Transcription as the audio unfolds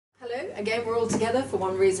again, we're all together for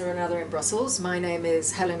one reason or another in Brussels. My name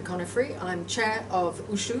is Helen Conifrey. I'm chair of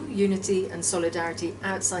USHU, Unity and Solidarity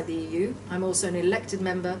Outside the EU. I'm also an elected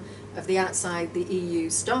member of the Outside the EU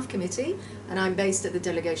Staff Committee, and I'm based at the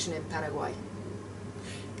delegation in Paraguay.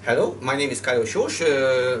 Hello, my name is Kajo Sors,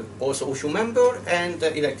 also USHU member and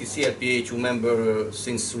elected CLPHU member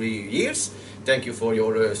since 3 years. Thank you for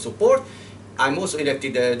your support. I'm also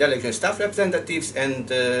elected delegation staff representatives,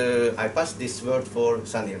 and I pass this word for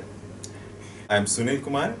Sanil. I'm Sunil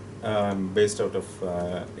Kumar. I'm based out of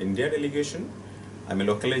India delegation. I'm a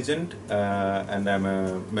local agent and I'm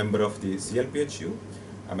a member of the CLPHU.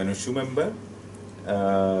 I'm an USHU member,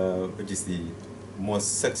 which is the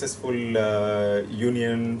most successful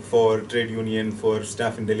trade union for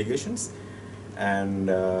staff in delegations. And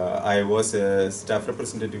I was a staff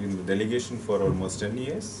representative in the delegation for almost 10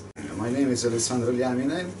 years. My name is Alessandro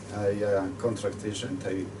Liamine. I am a contract agent.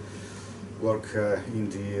 I work in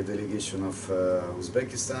the delegation of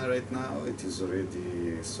Uzbekistan right now. It is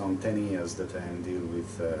already some 10 years that I am dealing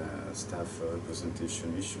with staff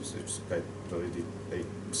representation issues. It's quite already a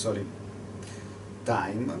solid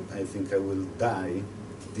time. I think I will die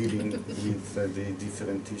dealing with the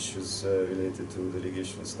different issues related to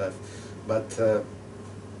delegation staff. But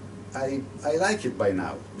I like it by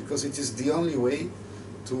now, because it is the only way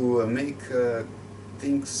to make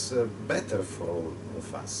things better for all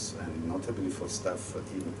of us, and notably for staff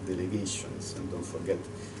in delegations. And don't forget,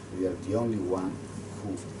 we are the only one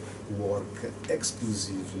who work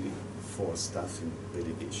exclusively for staff in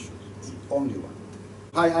delegations. The only one.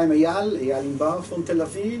 Hi, I'm Eyal Imbar from Tel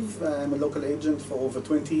Aviv. I'm a local agent for over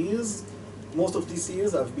 20 years. Most of these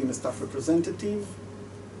years I've been a staff representative.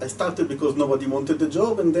 I started because nobody wanted the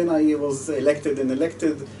job, and then I was elected,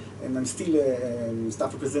 and I'm still a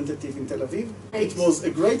staff representative in Tel Aviv. It was a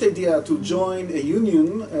great idea to join a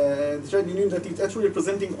union, a trade union that is actually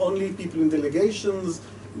representing only people in delegations,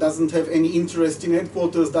 doesn't have any interest in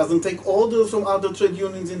headquarters, doesn't take orders from other trade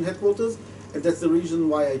unions in headquarters. And that's the reason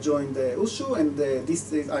why I joined USHU,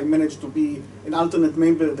 and I managed to be an alternate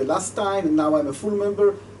member the last time, and now I'm a full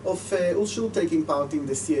member of USHU, taking part in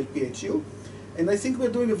the CLPHU. And I think we're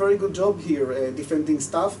doing a very good job here defending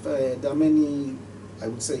staff. There are many, I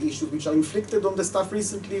would say, issues which are inflicted on the staff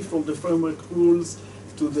recently, from the framework rules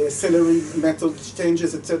to the salary method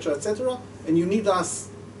changes, etc., etc. And you need us,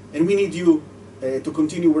 and we need you to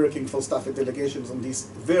continue working for staff at delegations on these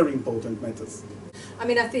very important matters. I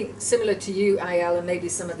mean, I think similar to you, Eyal, and maybe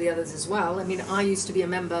some of the others as well. I mean, I used to be a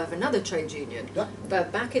member of another trade union,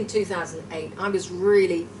 but back in 2008, I was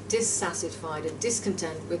really dissatisfied and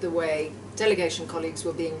discontent with the way delegation colleagues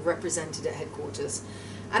were being represented at headquarters.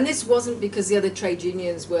 And this wasn't because the other trade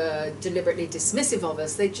unions were deliberately dismissive of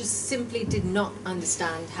us. They just simply did not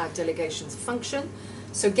understand how delegations function.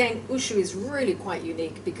 So again, USHU is really quite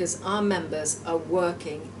unique because our members are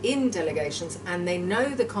working in delegations and they know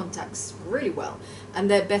the contacts really well,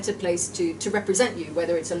 and they're better placed to represent you,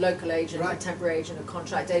 whether it's a local agent, a temporary agent, a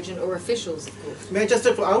contract agent, or officials, of course. May I just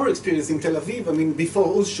say, for our experience in Tel Aviv, I mean, before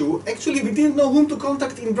USHU, actually we didn't know whom to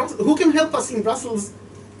contact in Brussels. Who can help us in Brussels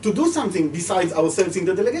to do something besides ourselves in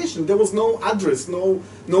the delegation? There was no address, no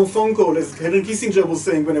phone call, as Henry Kissinger was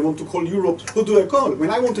saying, when I want to call Europe, who do I call? When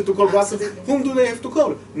I wanted to call Brussels, whom do they have to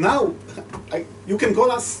call? Now, you can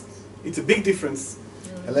call us. It's a big difference.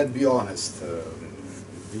 Let's be honest,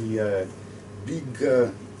 the big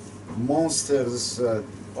monsters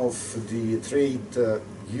of the trade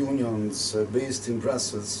unions based in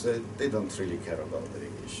Brussels, they don't really care about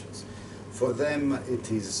delegations. For them, it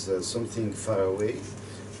is something far away.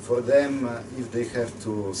 For them, if they have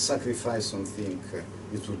to sacrifice something,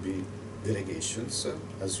 it would be delegations.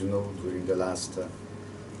 As you know, during the last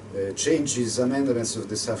changes, amendments of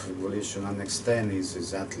the staff regulation, Annex 10 is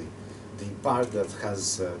exactly the part that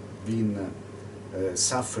has been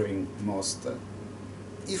suffering most.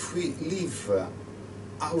 If we leave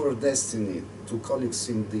our destiny to colleagues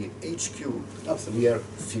in the HQ, we are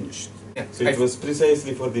finished. Yeah. So it was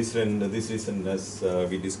precisely for this reason, as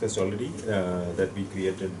we discussed already, that we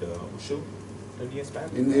created USHU 10 years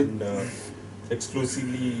back, and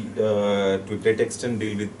exclusively to a great extent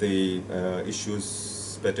deal with the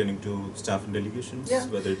issues pertaining to staff and delegations,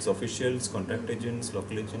 whether it's officials, contract agents,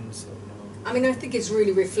 local agents. I mean, I think it's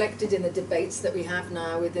really reflected in the debates that we have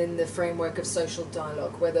now within the framework of social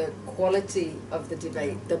dialogue, where the quality of the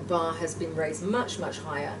debate, the bar has been raised much, much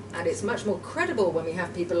higher. And it's much more credible when we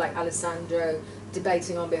have people like Alessandro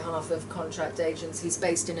debating on behalf of contract agents. He's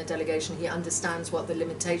based in a delegation. He understands what the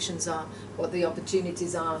limitations are, what the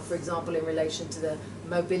opportunities are, for example, in relation to the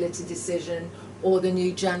mobility decision, or the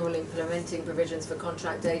new general implementing provisions for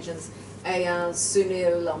contract agents. Eyal,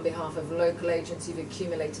 Sunil, on behalf of local agents, you've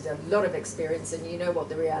accumulated a lot of experience and you know what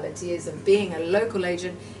the reality is of being a local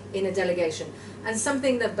agent in a delegation. And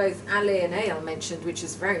something that both Ali and Eyal mentioned, which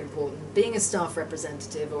is very important, being a staff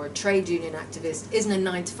representative or a trade union activist isn't a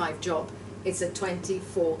 9-to-5 job, it's a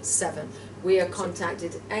 24/7. We are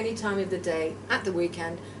contacted any time of the day, at the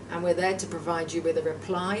weekend, and we're there to provide you with a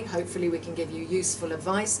reply. Hopefully we can give you useful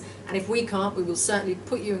advice, and if we can't, we will certainly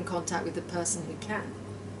put you in contact with the person who can.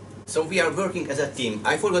 So we are working as a team.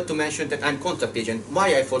 I forgot to mention that I'm contract agent.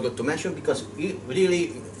 Why I forgot to mention? Because we really,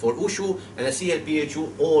 for USHU and the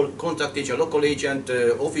CLPHU, all contract agent, local agent,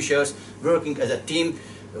 officials working as a team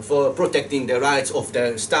for protecting the rights of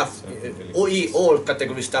the staff, all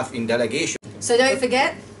category staff in delegation. So don't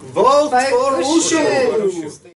forget, Vote Vote for for USHU! USHU.